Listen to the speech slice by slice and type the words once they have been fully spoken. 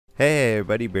Hey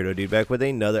everybody, Beardo Dude back with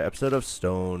another episode of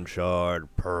Stoneshard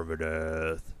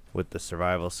Permadeath with the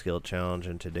survival skill challenge,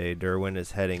 and today Derwin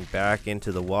is heading back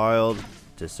into the wild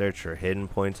to search for hidden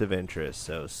points of interest,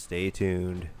 so stay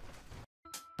tuned.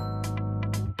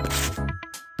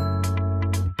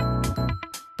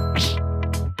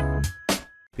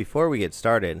 Before we get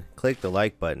started, click the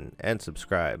like button and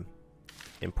subscribe.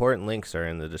 Important links are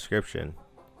in the description.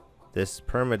 This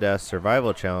permadeath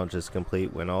survival challenge is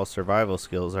complete when all survival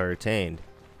skills are attained.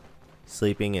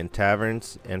 Sleeping in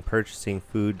taverns and purchasing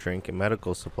food, drink, and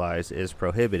medical supplies is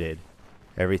prohibited.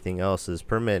 Everything else is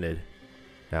permitted.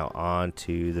 Now on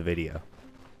to the video.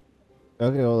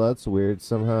 Okay, well that's weird.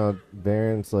 Somehow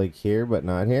Baron's like here but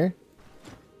not here.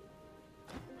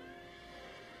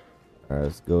 Alright,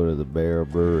 let's go to the Barrel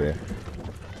Brewery.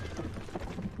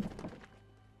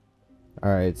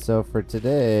 Alright, so for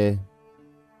today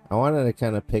I wanted to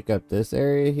kind of pick up this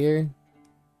area here.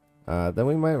 Then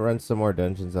we might run some more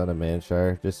dungeons out of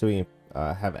Manshire, just so we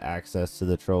can have access to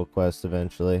the troll quest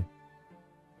eventually.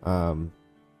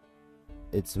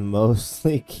 It's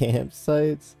mostly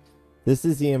campsites. This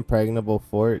is the impregnable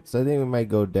fort, so I think we might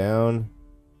go down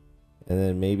and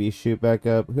then maybe shoot back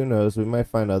up. Who knows? We might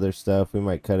find other stuff. We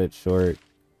might cut it short.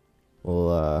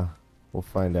 We'll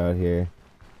find out here.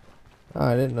 Oh,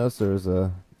 I didn't know there was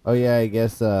a... Oh yeah, I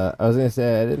guess, I was gonna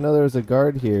say, I didn't know there was a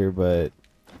guard here, but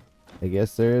I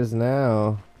guess there is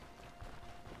now.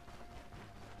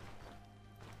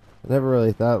 I never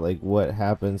really thought, like, what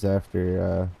happens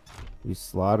after, you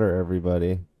slaughter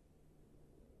everybody.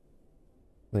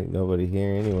 Like, nobody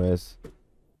here anyways.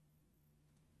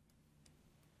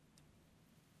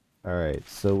 Alright,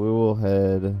 so we will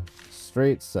head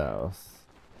straight south.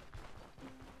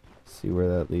 See where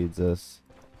that leads us.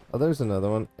 Oh, there's another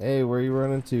one. Hey, where you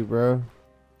running to, bro?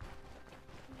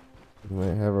 You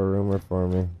might have a rumor for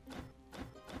me.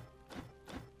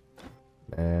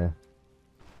 Nah.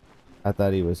 I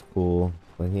thought he was cool,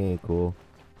 but he ain't cool.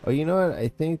 Oh, you know what? I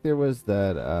think there was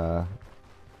that,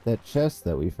 that chest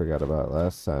that we forgot about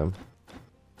last time.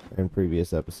 In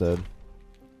previous episode.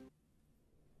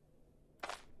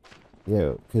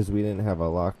 Yeah, because we didn't have a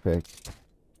lockpick.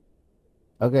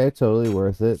 Okay, totally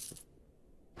worth it.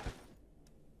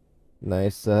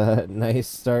 Nice, nice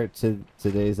start to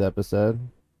today's episode.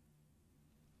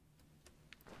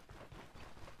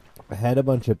 I had a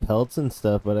bunch of pelts and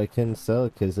stuff, but I couldn't sell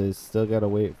it because I still gotta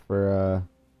wait for,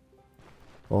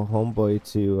 well, homeboy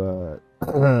to,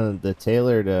 the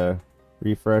tailor to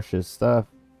refresh his stuff.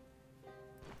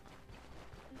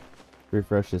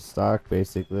 Refresh his stock,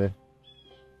 basically.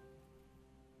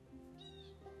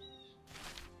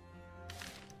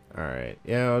 Alright,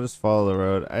 yeah, I'll just follow the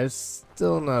road. I'm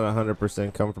still not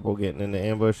 100% comfortable getting into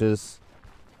ambushes.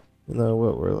 You know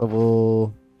what, we're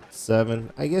level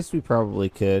 7. I guess we probably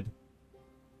could.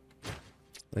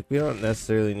 Like, we don't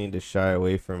necessarily need to shy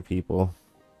away from people.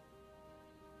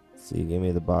 Let's see, give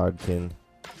me the bodkin.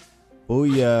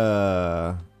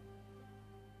 Booyah!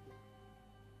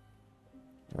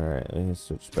 Alright, let me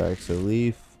switch back to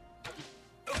leaf.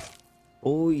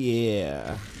 Oh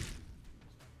yeah!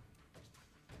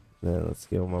 Then let's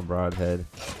give him a broadhead.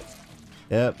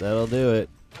 Yep, that'll do it.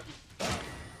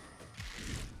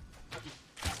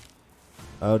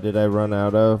 Oh, did I run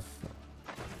out of?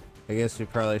 I guess we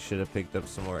probably should have picked up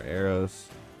some more arrows.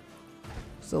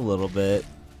 Just a little bit.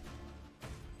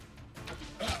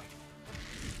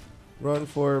 Run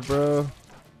for it, bro.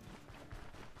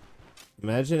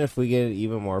 Imagine if we get an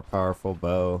even more powerful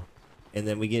bow and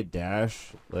then we get dash.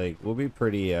 Like, we'll be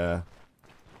pretty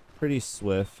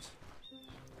swift.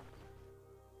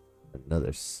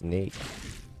 Another snake.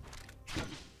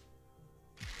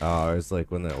 Oh, it's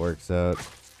like when that works out.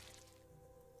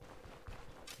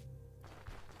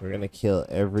 We're gonna kill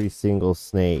every single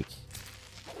snake.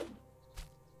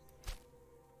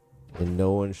 And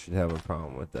no one should have a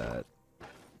problem with that.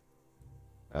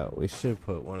 Oh, we should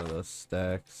put one of those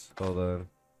stacks. Hold on.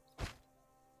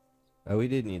 Oh, we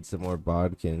did need some more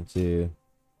bodkin too.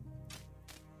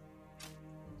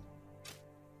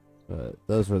 But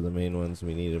those were the main ones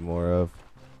we needed more of.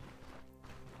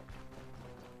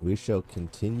 We shall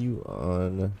continue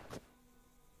on.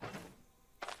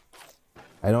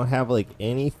 I don't have like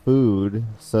any food,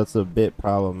 so that's a bit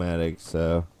problematic.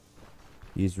 So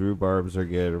these rhubarbs are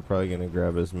good. We're probably gonna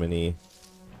grab as many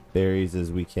berries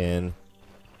as we can.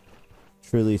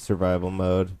 Truly survival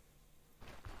mode.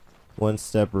 One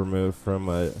step removed from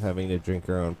having to drink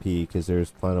our own pee because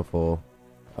there's plentiful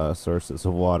sources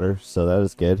of water, so that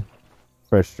is good.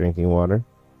 Fresh drinking water.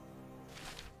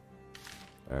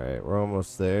 Alright, we're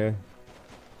almost there.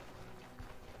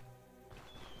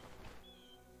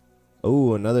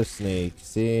 Oh, another snake.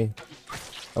 See?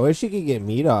 I wish you could get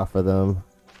meat off of them.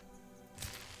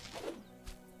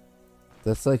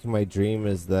 That's like my dream,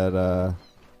 is that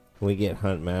when we get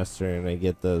Hunt Master and I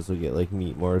get those, we get like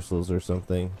meat morsels or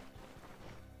something.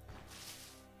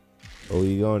 Oh,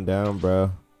 you going down,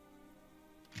 bro?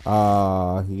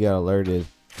 Ah, he got alerted.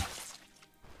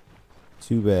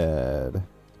 Too bad.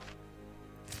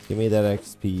 Give me that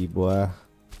XP, boy.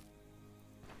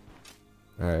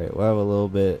 Alright, we'll have a little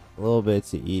bit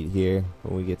to eat here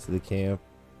when we get to the camp.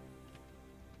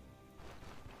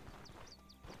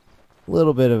 A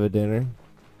little bit of a dinner.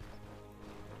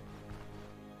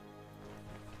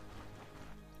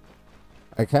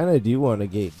 I kind of do want to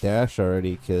get dash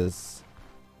already, because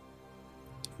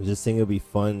I just think it'll be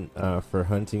fun for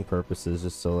hunting purposes,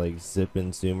 just to like zip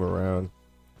and zoom around.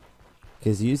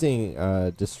 Because using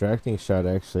distracting shot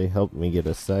actually helped me get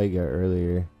a Saiga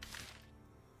earlier.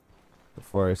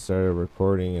 Before I started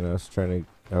recording, and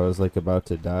I was like about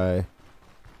to die.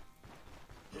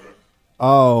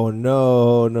 Oh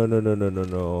no, no, no, no, no, no,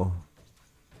 no.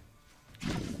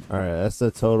 Alright, that's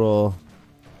a total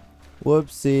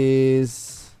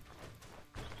whoopsies.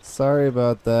 Sorry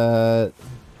about that.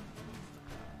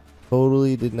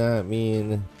 Totally did not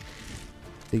mean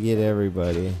to get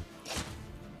everybody.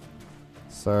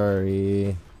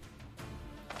 Sorry.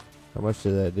 How much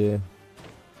did that do?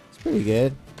 It's pretty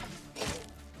good.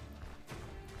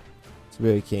 Too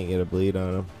bad we can't get a bleed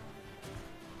on him.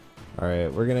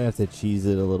 Alright, we're gonna have to cheese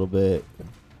it a little bit.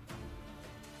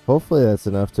 Hopefully that's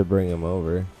enough to bring him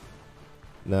over.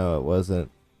 No, it wasn't.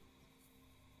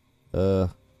 I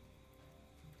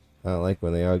don't like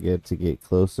when they all get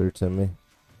closer to me.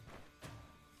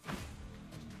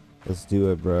 Let's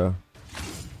do it, bro.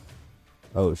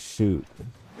 Oh, shoot.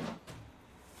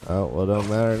 Oh, well, don't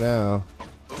matter now.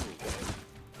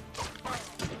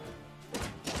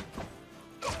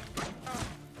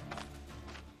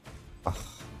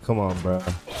 Come on, bro.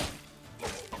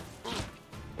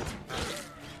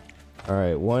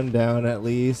 Alright, one down at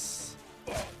least.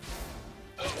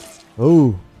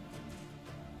 Ooh.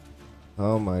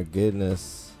 Oh my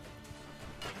goodness.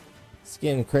 It's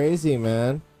getting crazy,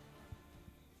 man.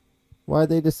 Why'd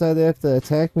they decide they have to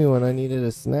attack me when I needed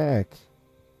a snack?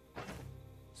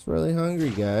 It's really hungry,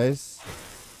 guys.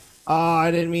 Oh,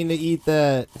 I didn't mean to eat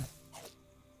that.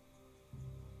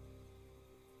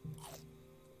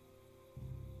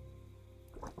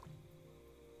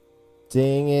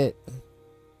 Dang it.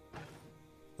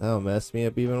 That'll mess me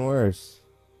up even worse.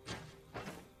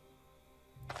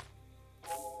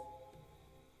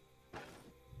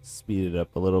 Speed it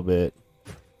up a little bit.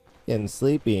 Getting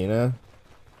sleepy, you know?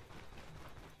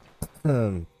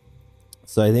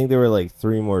 So I think there were like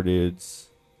 3 more dudes.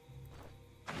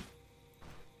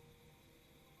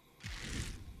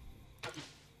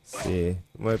 Let's see.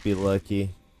 Might be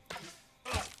lucky.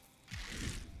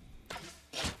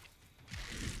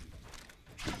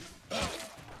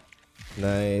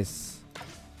 Nice.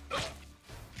 Let's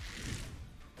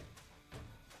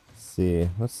see.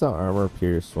 What's the armor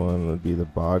pierce one? Would be the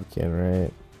bodkin,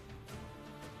 right?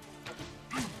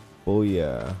 Oh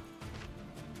yeah.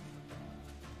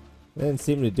 Didn't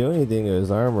seem to do anything to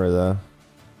his armor though.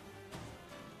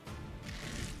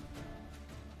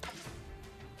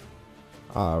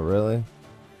 Ah, really?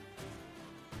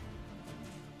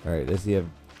 Alright, does he have...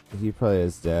 He probably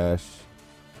has dash.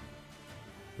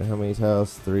 How many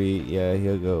tiles? 3. Yeah,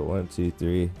 he'll go 1, 2,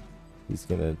 3. He's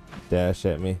gonna dash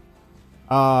at me.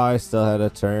 Oh, I still had a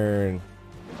turn.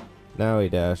 Now he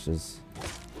dashes.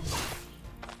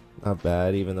 Not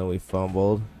bad, even though we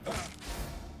fumbled.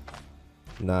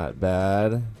 Not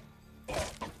bad.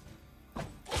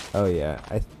 Oh yeah,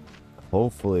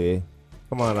 hopefully.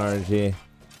 Come on, RNG.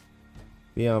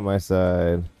 Be on my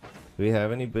side. Do we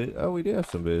have any boost? Oh, we do have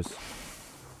some boost.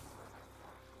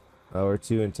 Oh, we're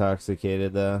too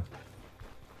intoxicated though.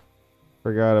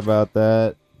 Forgot about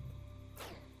that.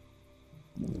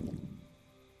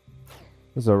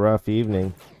 It was a rough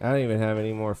evening. I don't even have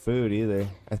any more food either.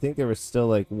 I think there was still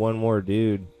like 1 more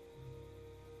dude.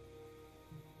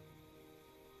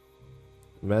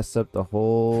 Messed up the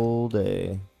whole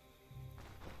day.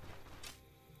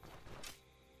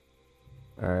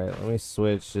 Alright, let me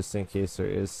switch just in case there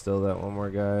is still that 1 more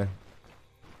guy.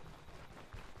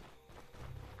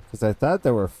 Because I thought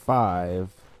there were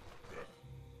 5.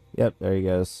 Yep, there he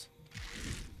goes.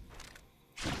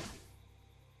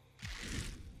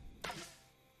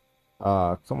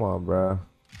 Aw, come on, bro.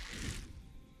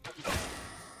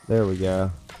 There we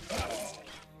go.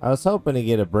 I was hoping to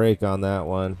get a break on that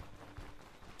one.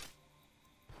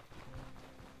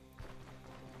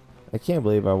 I can't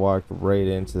believe I walked right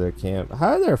into their camp.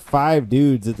 How are there 5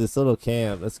 dudes at this little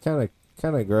camp? That's kind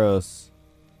of gross.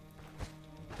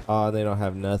 Oh, they don't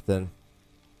have nothing.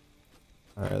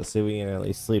 Alright, let's see if we can at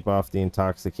least sleep off the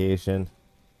intoxication.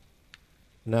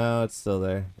 No, it's still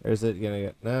there. Or is it gonna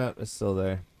get... No, it's still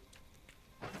there.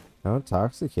 How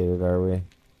intoxicated are we?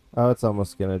 Oh, it's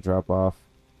almost gonna drop off.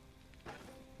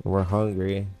 We're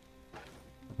hungry.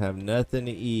 Have nothing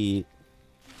to eat.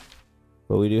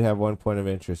 But we do have 1 point of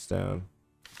interest down.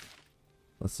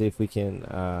 Let's see if we can...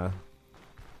 I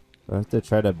have to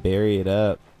try to bury it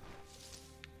up.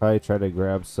 Probably try to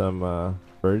grab some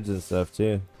birds and stuff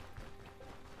too.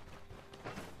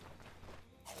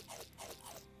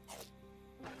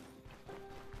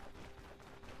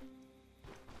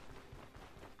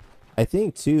 I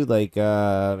think too, like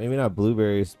maybe not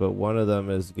blueberries, but one of them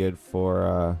is good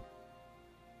for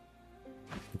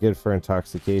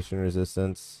intoxication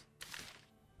resistance.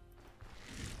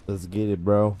 Let's get it,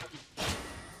 bro.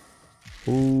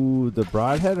 Ooh, the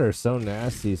broadhead are so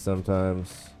nasty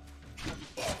sometimes.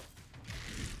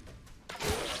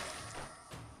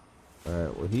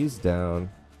 Alright, well he's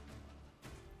down.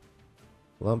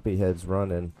 Lumpy head's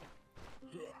running.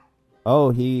 Oh,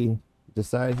 he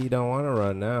decided he don't want to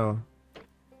run now.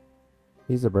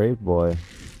 He's a brave boy.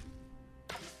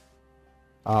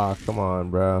 Ah, come on,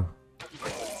 bro.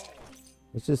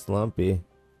 It's just Lumpy.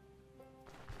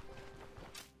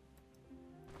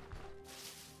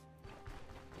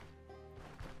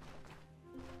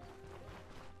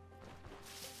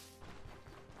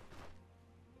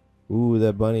 Ooh,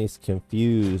 that bunny's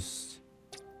confused.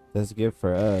 That's good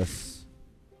for us.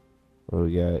 What do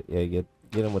we got? Yeah,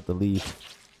 get him with the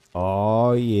leaf.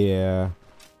 Oh yeah,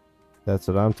 that's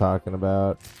what I'm talking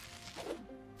about.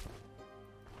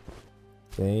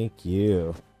 Thank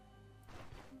you.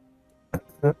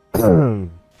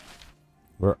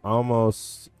 We're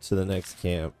almost to the next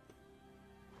camp.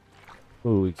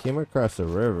 Ooh, we came across a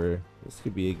river. This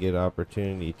could be a good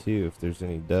opportunity too if there's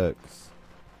any ducks.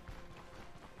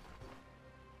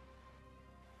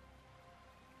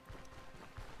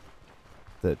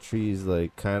 That tree's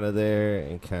like kind of there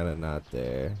and kind of not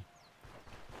there.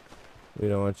 We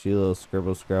don't want you little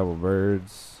scribble scrabble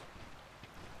birds.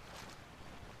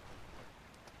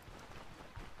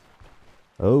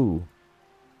 Oh,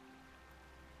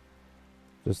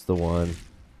 just the one.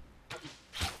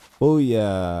 Oh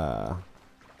yeah,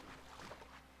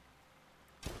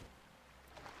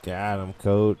 got him,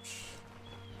 coach.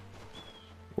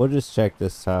 We'll just check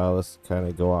this tile. Let's kind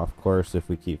of go off course if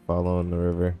we keep following the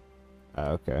river.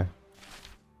 Okay.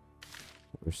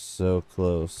 We're so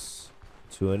close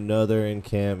to another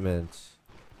encampment.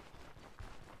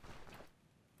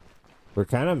 We're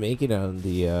kind of making it on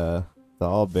the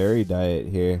all berry diet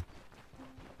here.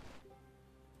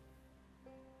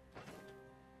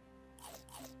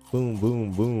 Boom,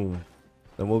 boom, boom.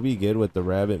 Then we'll be good with the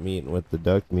rabbit meat and with the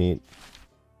duck meat.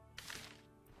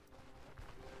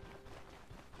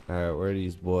 Alright, where are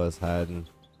these boys hiding?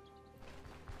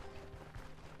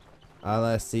 All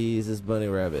I see is bunny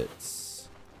rabbits.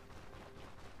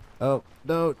 Oh,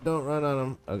 no, don't run on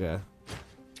them. Okay.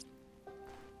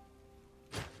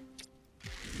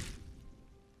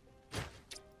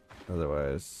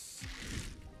 Otherwise.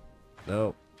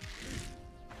 Nope.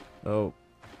 Nope.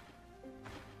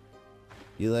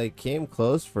 You like came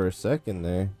close for a second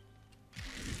there.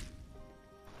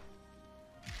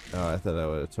 Oh, I thought I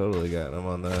would have totally gotten him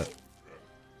on that.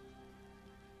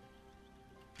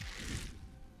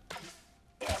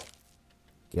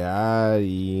 Got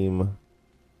him.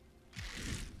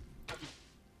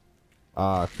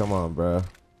 Ah, come on, bro.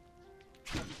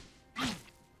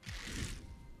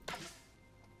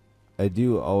 I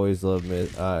do always love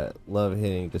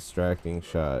hitting distracting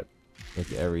shot.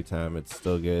 Like every time, it's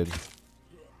still good.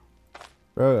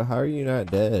 Bro, how are you not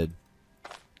dead?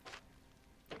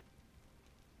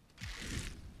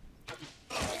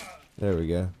 There we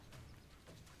go.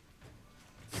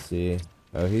 Let's see.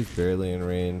 Oh, he's barely in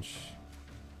range.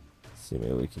 Let's see,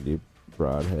 maybe we can do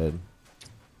broadhead.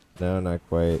 No, not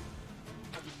quite.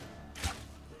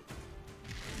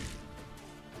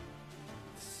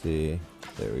 Let's see.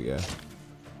 There we go.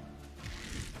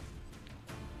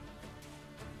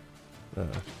 Oh,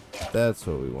 that's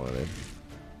what we wanted.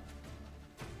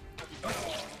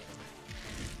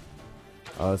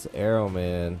 Oh, it's Arrow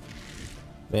Man.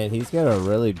 Man, he's got a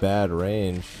really bad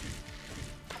range.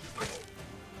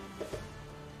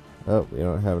 Oh, we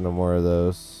don't have no more of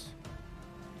those.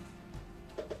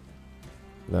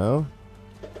 No?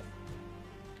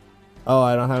 Oh,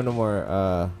 I don't have no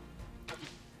more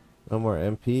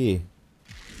MP.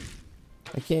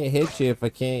 I can't hit you if I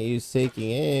can't use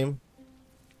taking aim.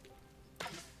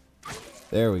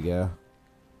 There we go.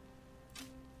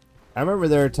 I remember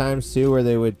there were times too where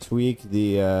they would tweak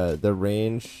the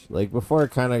range, like before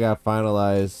it kind of got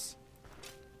finalized,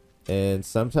 and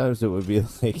sometimes it would be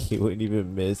like you wouldn't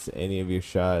even miss any of your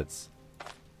shots.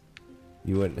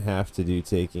 You wouldn't have to do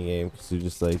taking aim because you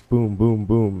just like boom, boom,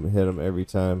 boom, hit them every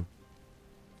time.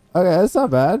 Okay, that's not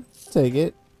bad. Take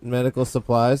it. Medical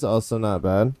supplies also not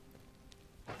bad.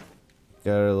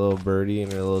 Got our little birdie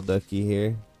and our little ducky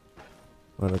here.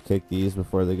 Want to cook these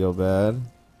before they go bad.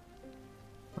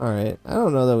 Alright, I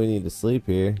don't know that we need to sleep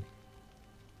here.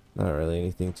 Not really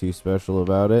anything too special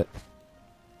about it.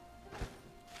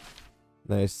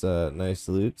 Nice nice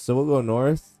loot. So we'll go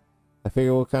north. I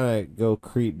figure we'll kind of go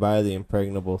creep by the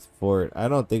impregnable fort. I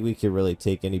don't think we could really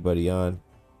take anybody on.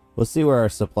 We'll see where our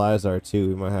supplies are too.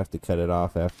 We might have to cut it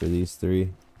off after these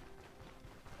 3.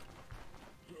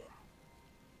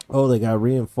 Oh, they got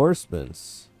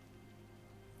reinforcements.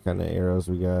 What kind of arrows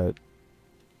we got?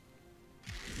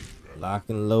 Lock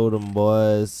and load them,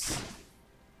 boys.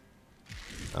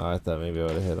 Oh, I thought maybe I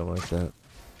would have hit them like that.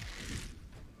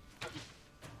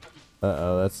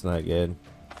 Uh-oh, that's not good.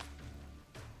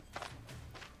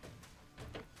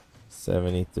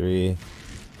 73.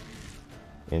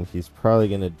 And he's probably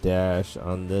going to dash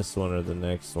on this one or the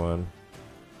next one.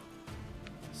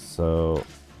 So...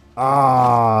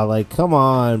 ah, like, come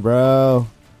on, bro.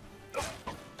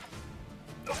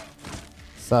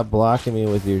 Stop blocking me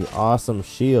with your awesome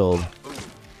shield.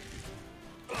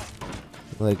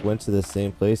 Like, went to the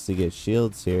same place to get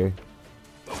shields here.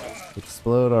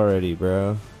 Explode already,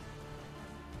 bro.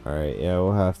 Alright, yeah,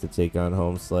 we'll have to take on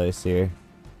Home Slice here.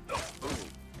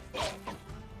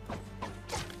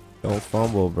 Don't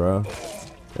fumble, bro.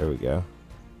 There we go.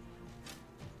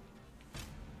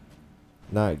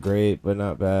 Not great, but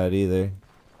not bad either.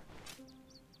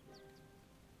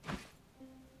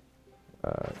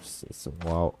 Just need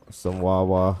some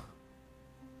Wawa.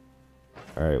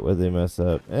 Alright, what'd they mess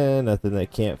up? Nothing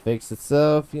that can't fix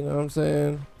itself, you know what I'm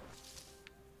saying?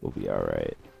 We'll be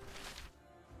alright.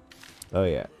 Oh,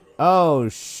 yeah. Oh,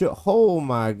 oh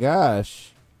my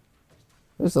gosh.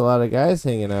 There's a lot of guys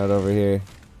hanging out over here.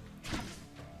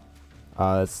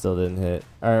 Ah, that still didn't hit.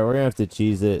 Alright, we're gonna have to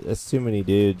cheese it. That's too many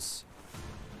dudes.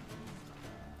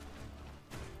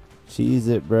 Cheese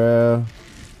it, bro.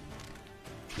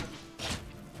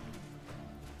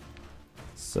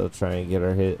 Still trying to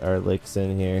get our licks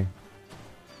in here.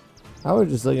 I was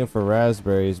just looking for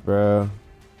raspberries, bro.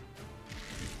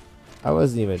 I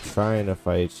wasn't even trying to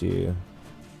fight you.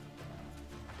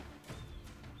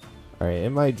 Alright, it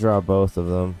might draw both of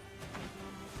them.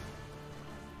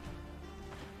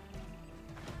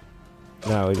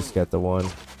 No, we just got the one.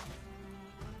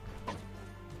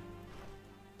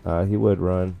 He would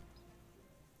run.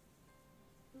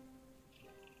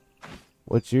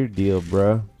 What's your deal,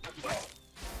 bro?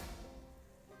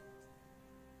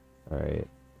 Alright.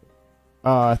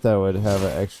 Oh, I thought I would have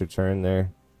an extra turn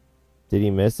there. Did he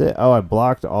miss it? Oh, I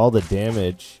blocked all the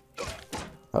damage.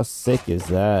 How sick is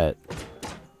that?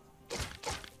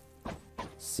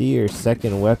 See your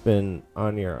second weapon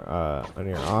on your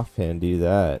offhand do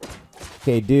that.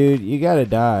 Okay, dude, you gotta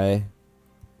die.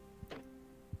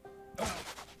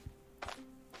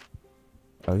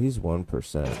 Oh, he's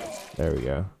 1%. There we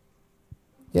go.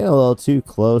 Getting a little too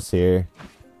close here.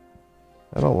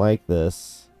 I don't like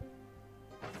this.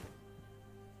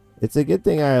 It's a good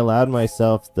thing I allowed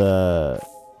myself the,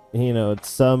 you know,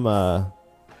 some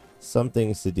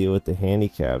things to deal with the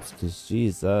handicaps, because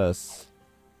Jesus.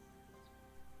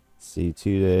 Let's see,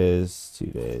 2 days, 2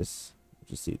 days.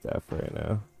 Just eat that for right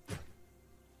now.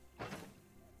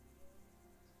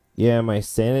 Yeah, my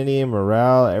sanity and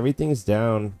morale, everything's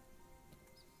down.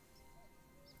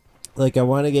 Like, I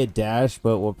want to get dash,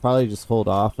 but we'll probably just hold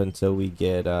off until we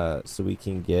get, so we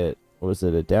can get, what was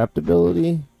it,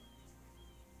 adaptability?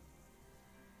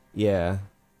 Yeah.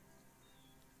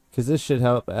 Because this should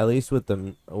help, at least with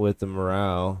the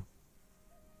morale.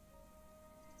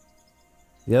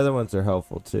 The other ones are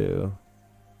helpful, too.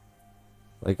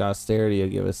 Like, austerity will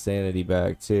give us sanity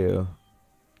back, too.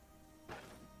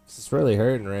 It's really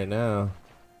hurting right now.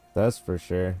 That's for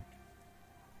sure.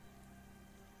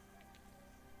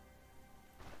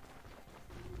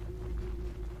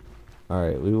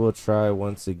 Alright, we will try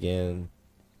once again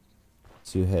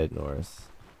to head north.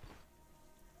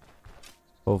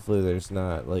 Hopefully there's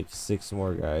not like 6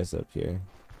 more guys up here.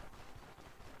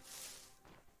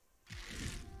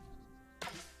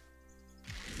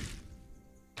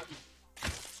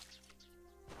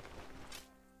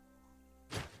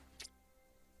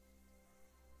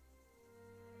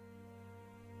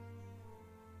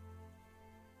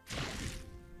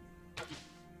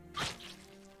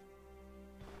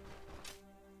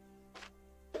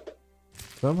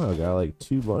 Somehow got like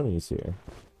 2 bunnies here.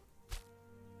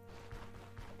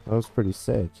 That was pretty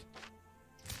sick.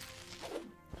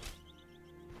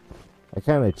 I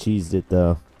kind of cheesed it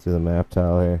though to the map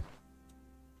tile here.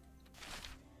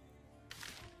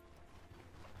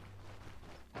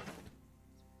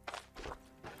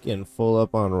 Getting full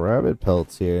up on rabbit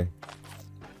pelts here.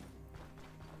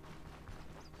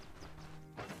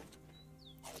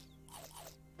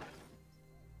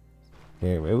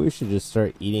 Here, maybe we should just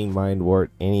start eating mind wart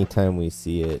anytime we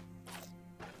see it.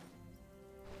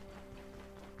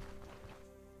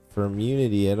 For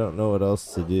immunity, I don't know what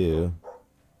else to do.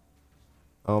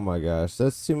 Oh my gosh,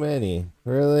 that's too many.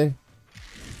 Really?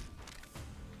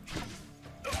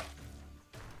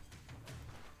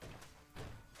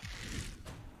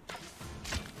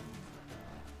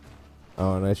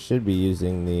 Oh, and I should be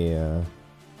using the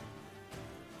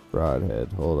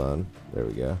broadhead. Hold on. There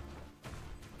we go.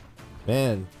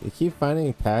 Man, you keep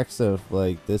finding packs of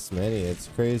like this many. It's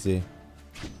crazy.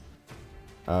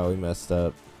 Oh, we messed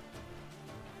up.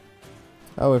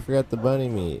 Oh, we forgot the bunny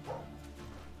meat.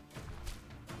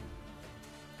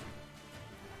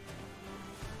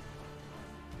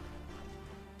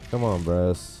 Come on,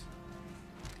 bros.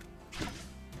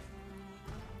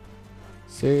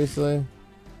 Seriously?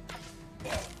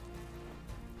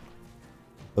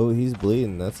 Oh, he's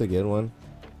bleeding. That's a good one.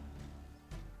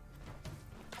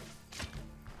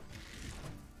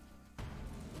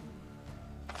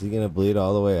 Is he gonna bleed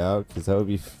all the way out? Because that would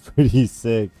be pretty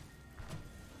sick.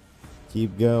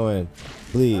 Keep going.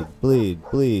 Bleed, bleed,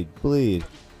 bleed, bleed.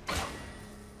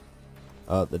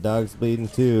 Oh, the dog's bleeding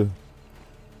too.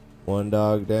 One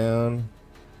dog down.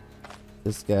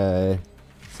 This guy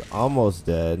is almost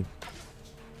dead.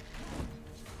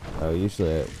 Oh,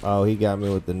 usually. Oh, he got me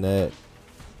with the net.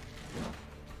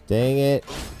 Dang it.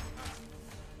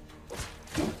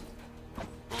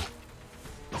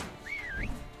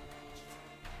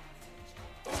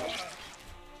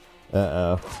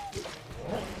 Uh-oh.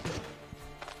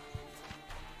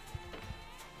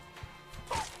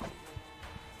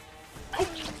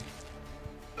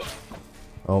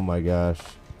 Oh my gosh.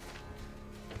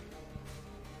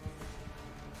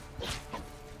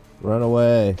 Run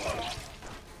away.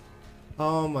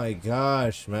 Oh my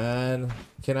gosh, man.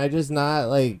 Can I just not,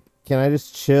 like, can I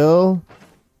just chill?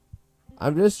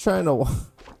 I'm just trying to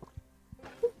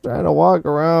walk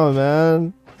around,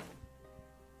 man.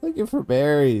 Looking for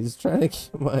berries. Trying to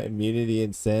keep my immunity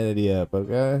and sanity up,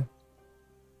 okay?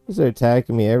 These are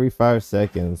attacking me every 5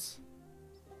 seconds.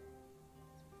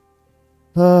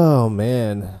 Oh,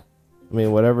 man. I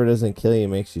mean, whatever doesn't kill you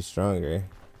makes you stronger.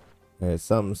 Alright,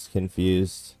 something's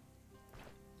confused.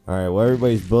 Alright, well,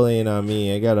 everybody's bullying on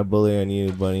me. I got a bully on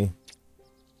you, bunny.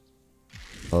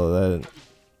 Oh, that...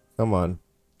 Come on.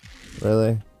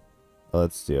 Really? Oh,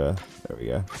 let's do it. There we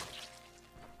go.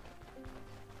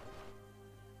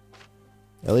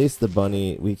 At least the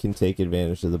bunny, we can take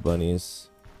advantage of the bunnies.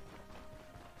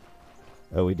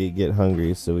 Oh, we did get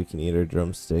hungry, so we can eat our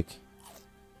drumstick.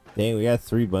 Dang, we got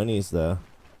 3 bunnies, though.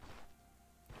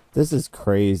 This is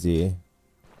crazy.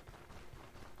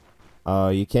 Oh,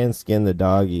 you can skin the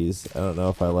doggies. I don't know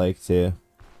if I like to.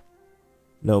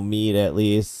 No meat, at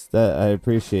least. That I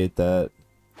appreciate that.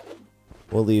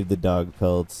 We'll leave the dog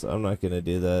pelts. I'm not gonna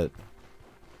do that.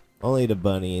 Only to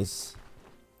bunnies.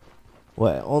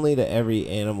 Well, only to every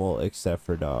animal except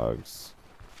for dogs.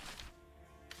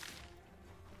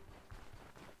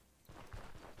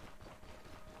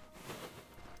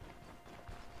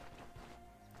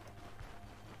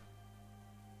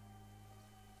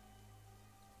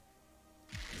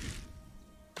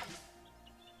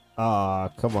 Ah,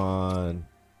 come on.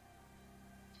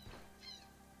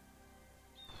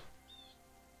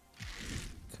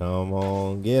 Come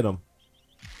on, get him.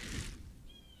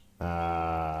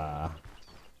 Ah.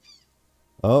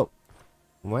 Oh.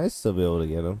 Might still be able to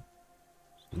get him.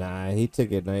 Nah, he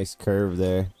took a nice curve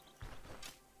there.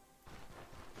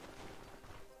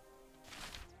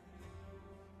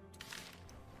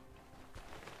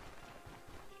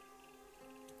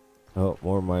 Oh,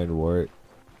 more mind wart.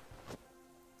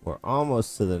 We're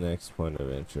almost to the next point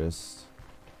of interest.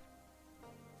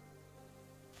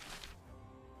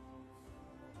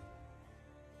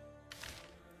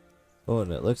 Oh,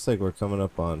 and it looks like we're coming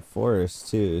up on forest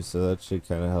too, so that should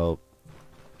kind of help.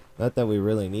 Not that we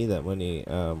really need that many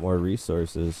more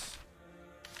resources.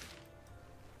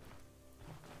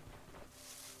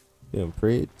 Doing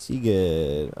pretty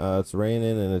good. It's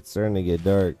raining and it's starting to get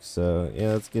dark, so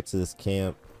yeah, let's get to this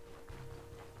camp.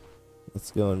 Let's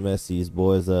go and mess these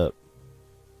boys up.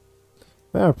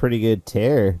 Wow, a pretty good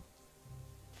tear.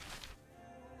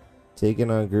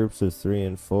 Taking on groups of 3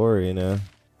 and 4, you know.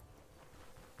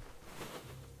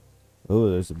 Oh,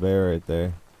 there's a bear right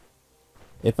there.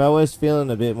 If I was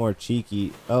feeling a bit more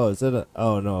cheeky... Oh, is it a...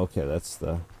 Oh, no, okay, that's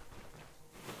the...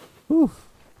 Whew.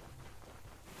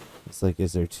 It's like,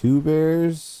 is there 2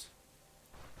 bears?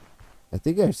 I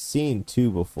think I've seen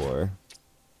 2 before.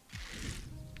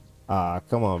 Ah,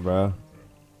 come on, bro.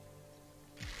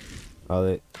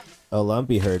 Oh,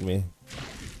 Lumpy heard me.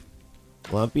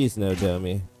 Lumpy's no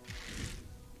dummy.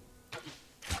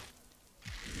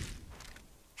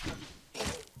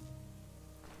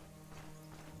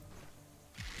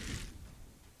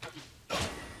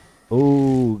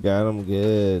 Ooh, got him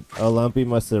good. Oh, Lumpy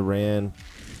must have ran.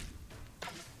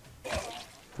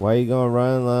 Why you gonna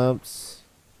run, Lumps?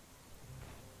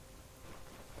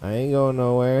 I ain't going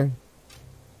nowhere.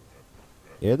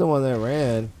 You're the one that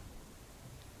ran.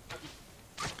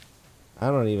 I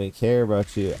don't even care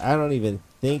about you. I don't even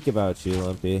think about you,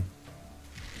 Lumpy.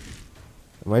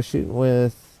 Am I shooting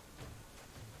with...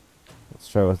 Let's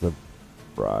try with the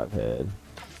broadhead.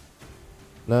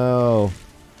 No.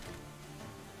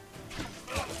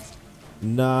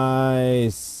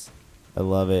 Nice. I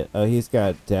love it. Oh, he's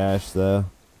got dash though.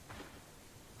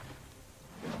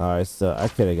 I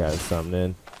could have gotten something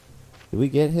in. Did we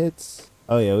get hits?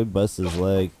 Oh yeah, we busted his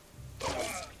leg.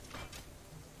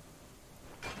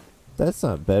 That's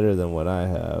not better than what I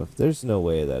have. There's no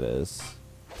way that is.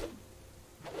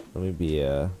 Let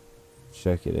me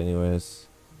check it anyways.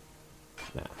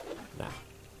 Nah.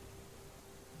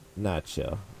 Not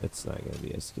chill. It's not gonna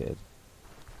be as good.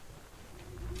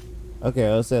 Okay,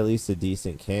 well, it's at least a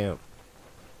decent camp.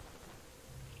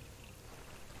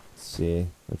 Let's see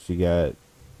what you got.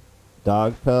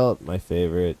 Dog pelt, my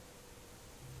favorite.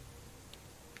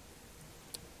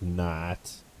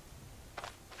 Not.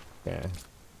 Okay.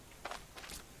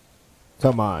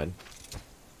 Come on.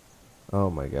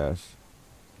 Oh my gosh.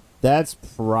 That's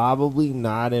probably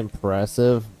not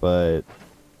impressive, but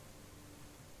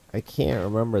I can't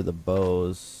remember the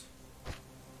bows.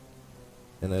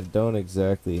 And I don't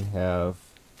exactly have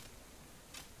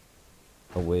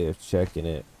a way of checking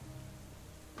it.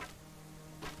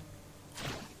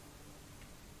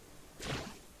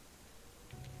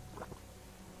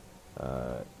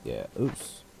 Yeah,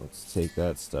 oops. Let's take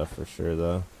that stuff for sure,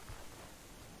 though.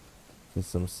 Get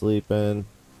some sleep in.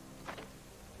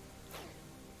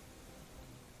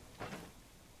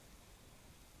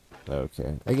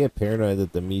 Okay. I get paranoid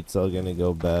that the meat's all gonna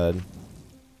go bad.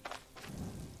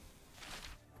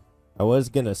 I was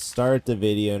gonna start the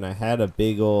video and I had a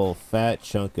big old fat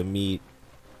chunk of meat.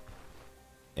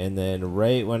 And then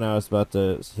right when I was about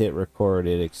to hit record,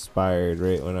 it expired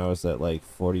right when I was at like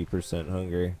 40%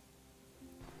 hunger.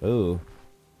 Ooh.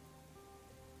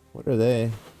 What are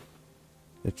they?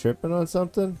 They're tripping on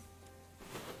something?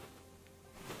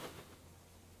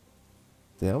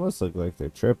 They almost look like they're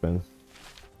tripping.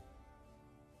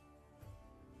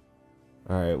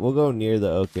 Alright, we'll go near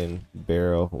the oaken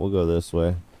barrel. We'll go this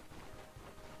way.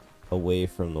 Away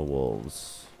from the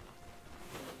wolves.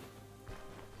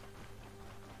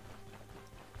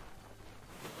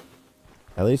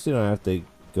 At least we don't have to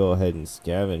go ahead and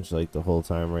scavenge like the whole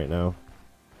time right now.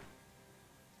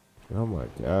 Oh my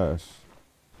gosh.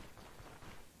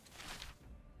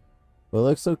 Well, it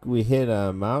looks like we hit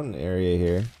a mountain area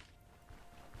here.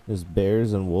 There's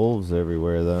bears and wolves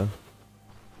everywhere though.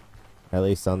 At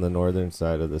least on the northern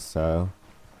side of this tile.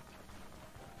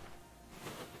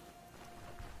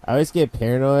 I always get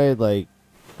paranoid, like,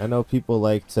 I know people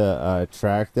like to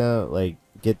track them, like,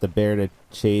 get the bear to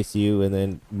chase you and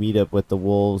then meet up with the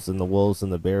wolves and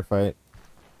the bear fight.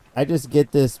 I just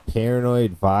get this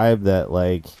paranoid vibe that,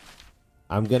 like,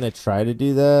 I'm gonna try to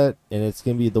do that, and it's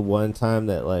gonna be the one time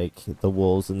that, like, the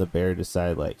wolves and the bear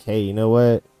decide, like, hey, you know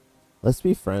what? Let's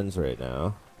be friends right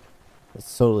now.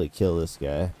 Let's totally kill this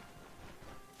guy.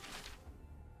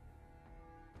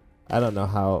 I don't know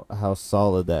how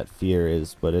solid that fear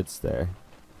is, but it's there.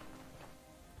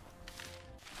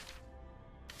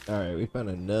 Alright, we found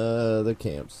another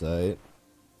campsite.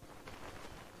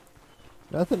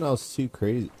 Nothing else too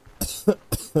crazy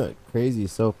crazy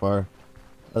so far,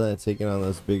 other than taking on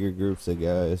those bigger groups of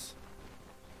guys.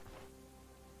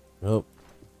 Nope.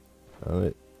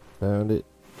 Found it.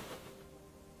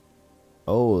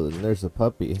 Oh, and there's a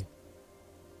puppy.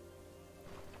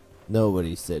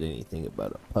 Nobody said anything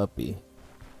about a puppy.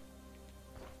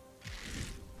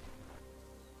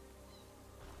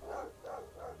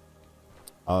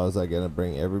 Oh, is that gonna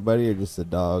bring everybody or just the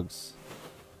dogs?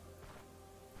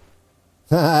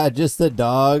 Just the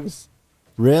dogs?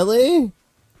 Really?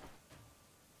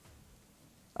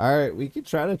 Alright, we could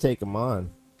try to take them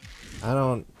on.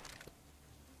 I'm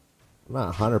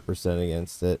not 100%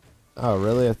 against it. Oh,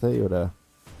 really? I thought you would have.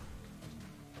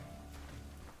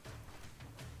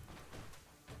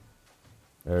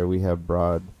 Or we have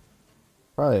broad.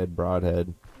 Probably had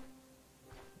broadhead.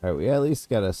 Alright, we at least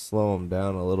gotta slow them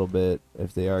down a little bit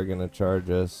if they are gonna charge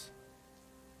us.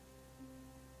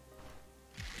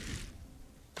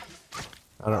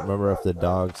 I don't remember if the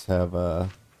dogs have a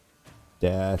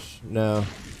dash. No.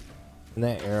 And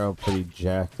that arrow pretty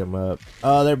jacked them up.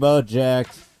 Oh, they're both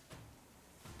jacked.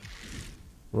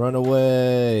 Run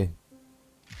away.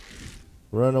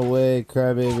 Run away,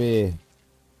 crybaby.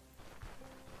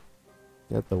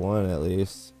 Got the one at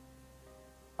least.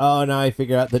 Oh, now I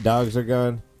figure out the dogs are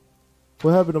gone.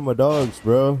 What happened to my dogs,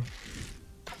 bro?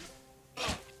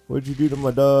 What'd you do to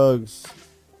my dogs?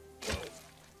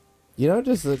 You don't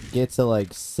just get to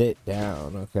like sit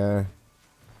down, okay?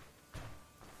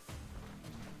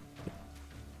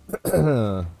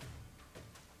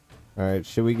 Alright,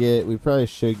 should we get... We probably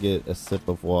should get a sip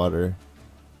of water.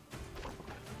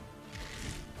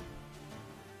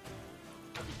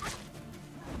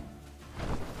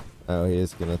 Oh, he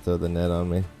is gonna throw the net on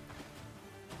me.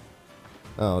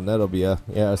 Oh, net'll be off.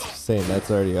 Yeah, I was saying that's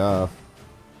already off.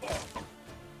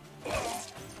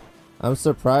 I'm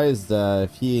surprised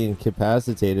if he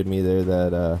incapacitated me there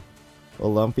that a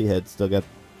lumpy head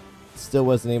still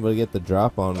wasn't able to get the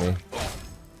drop on me.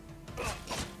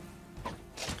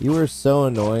 You were so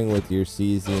annoying with your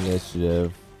CZ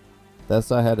initiative. That's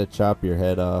why I had to chop your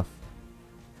head off.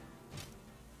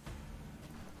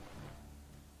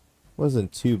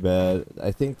 Wasn't too bad.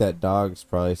 I think that dog's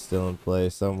probably still in play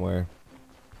somewhere.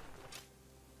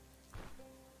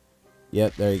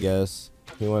 Yep, there he goes.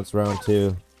 He wants round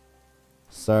 2.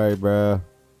 Sorry, bro.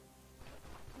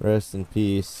 Rest in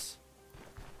peace.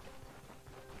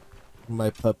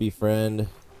 My puppy friend.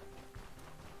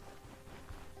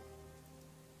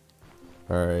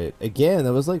 Alright. Again,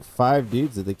 there was like 5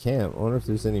 dudes at the camp. I wonder if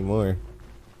there's any more.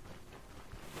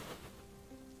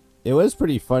 It was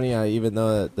pretty funny how even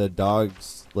though the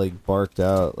dogs like barked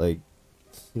out, like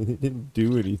they didn't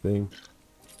do anything.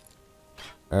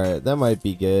 Alright, that might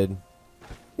be good.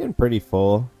 Getting pretty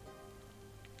full.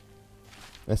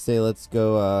 I say let's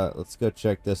go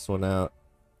check this one out.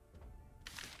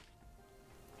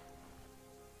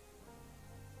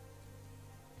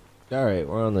 Alright,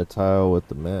 we're on the tile with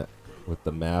the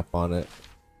map on it.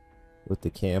 With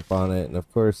the camp on it, and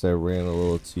of course I ran a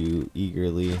little too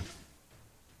eagerly.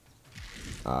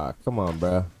 Ah, come on,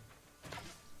 bro.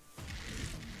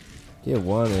 Get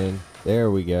one in. There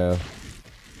we go.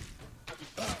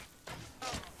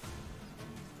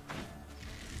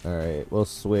 Alright, we'll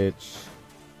switch.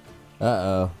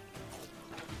 Uh-oh.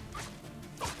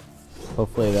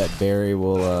 Hopefully that berry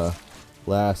will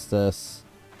last us.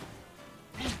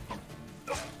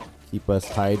 Keep us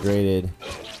hydrated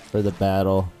for the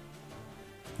battle.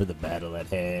 For the battle at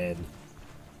hand.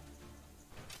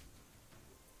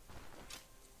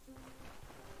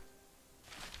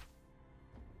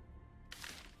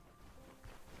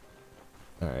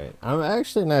 Alright, I'm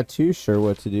actually not too sure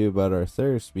what to do about our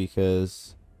thirst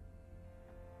because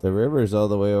the river's all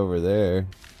the way over there.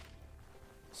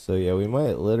 So yeah, we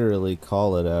might literally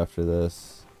call it after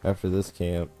this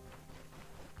camp.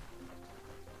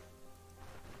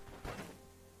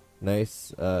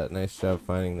 Nice job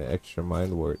finding the extra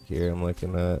mind wart here. I'm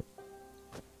liking that.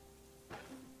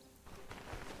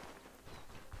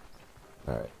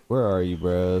 Alright, where are you,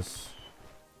 bros?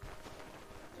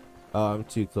 Oh, I'm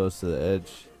too close to the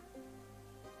edge.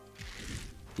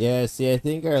 Yeah, see, I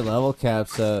think our level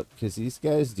cap's up because these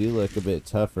guys do look a bit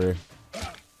tougher.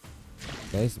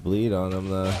 Nice bleed on him,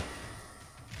 though.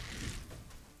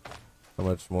 How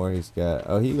much more he's got?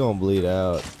 Oh, he gonna bleed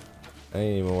out. I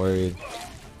ain't even worried.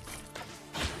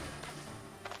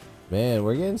 Man,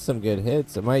 we're getting some good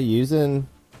hits. Am I using...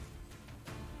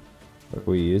 What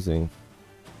are we using?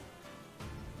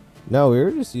 No, we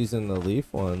were just using the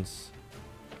leaf ones.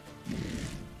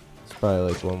 It's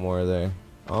probably like one more there.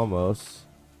 Almost.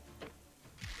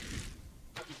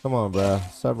 Come on, bro.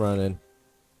 Stop running.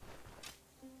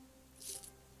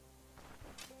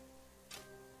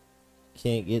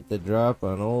 Can't get the drop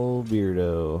on old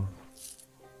Beardo.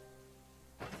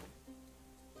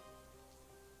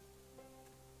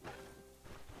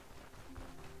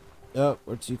 Oh,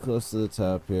 we're too close to the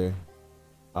top here.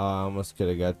 Oh, I almost could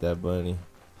have got that bunny.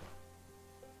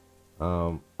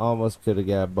 Almost could have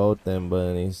got both them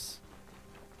bunnies.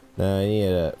 Now I need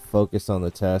to focus on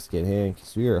the task at hand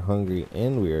because we are hungry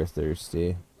and we are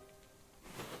thirsty.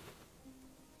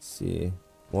 Let's see.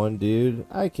 One dude,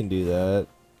 I can do that.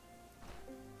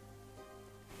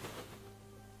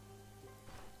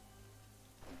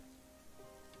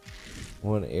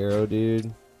 One arrow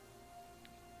dude.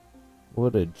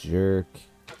 What a jerk.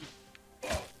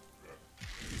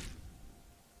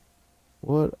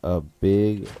 What a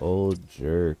big old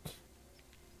jerk.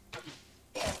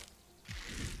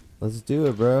 Let's do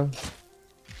it, bro.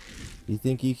 You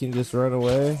think you can just run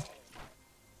away?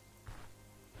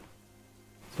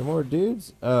 Some more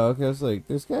dudes? Oh, okay. I was like,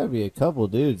 there's gotta be a couple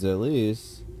dudes at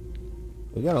least.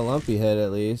 We got a lumpy head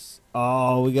at least.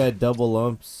 Oh, we got double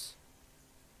lumps.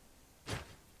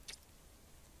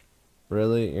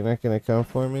 Really? You're not gonna come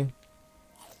for me?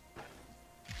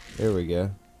 There we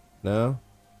go. No?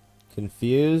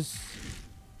 Confused?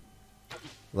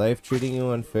 Life treating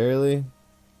you unfairly?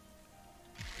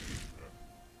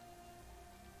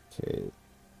 Okay.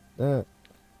 That.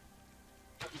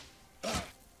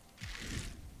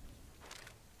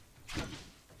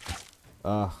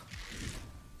 Ah.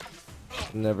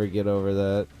 Never get over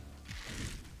that.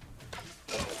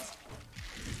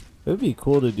 It would be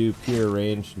cool to do pure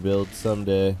ranged build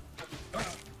someday.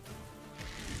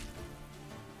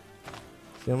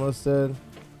 He almost dead.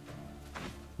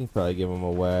 You can probably give him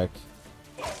a whack.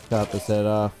 Chop his head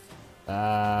off.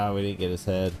 Ah, we didn't get his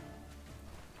head.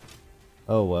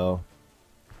 Oh well.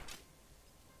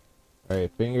 Alright,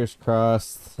 fingers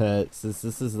crossed that since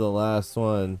this is the last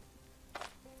one,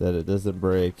 that it doesn't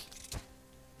break.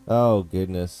 Oh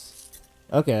goodness.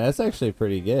 Okay, that's actually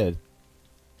pretty good.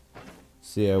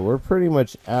 So yeah, we're pretty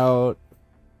much out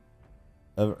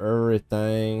of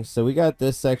everything. So we got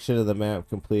this section of the map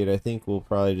complete. I think we'll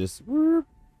probably just whoop,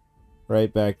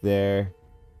 right back there.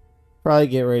 Probably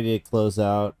get ready to close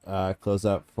out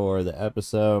for the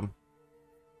episode.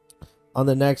 On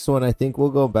the next one, I think we'll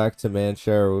go back to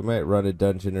Manshire. We might run a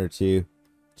dungeon or two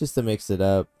just to mix it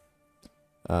up.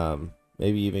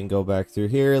 Maybe even go back through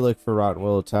here, look for Rotten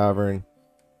Willow Tavern.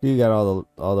 You got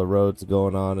all the roads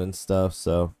going on and stuff,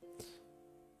 so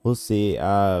we'll see.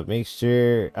 Make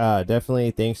sure,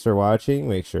 definitely thanks for watching.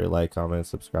 Make sure to like, comment,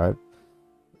 subscribe.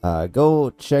 Go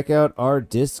check out our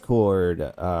Discord.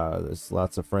 There's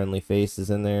lots of friendly faces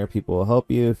in there. People will help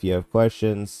you if you have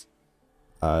questions,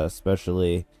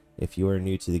 especially if you are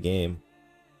new to the game.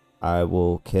 I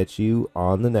will catch you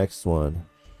on the next one.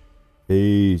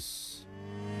 Peace.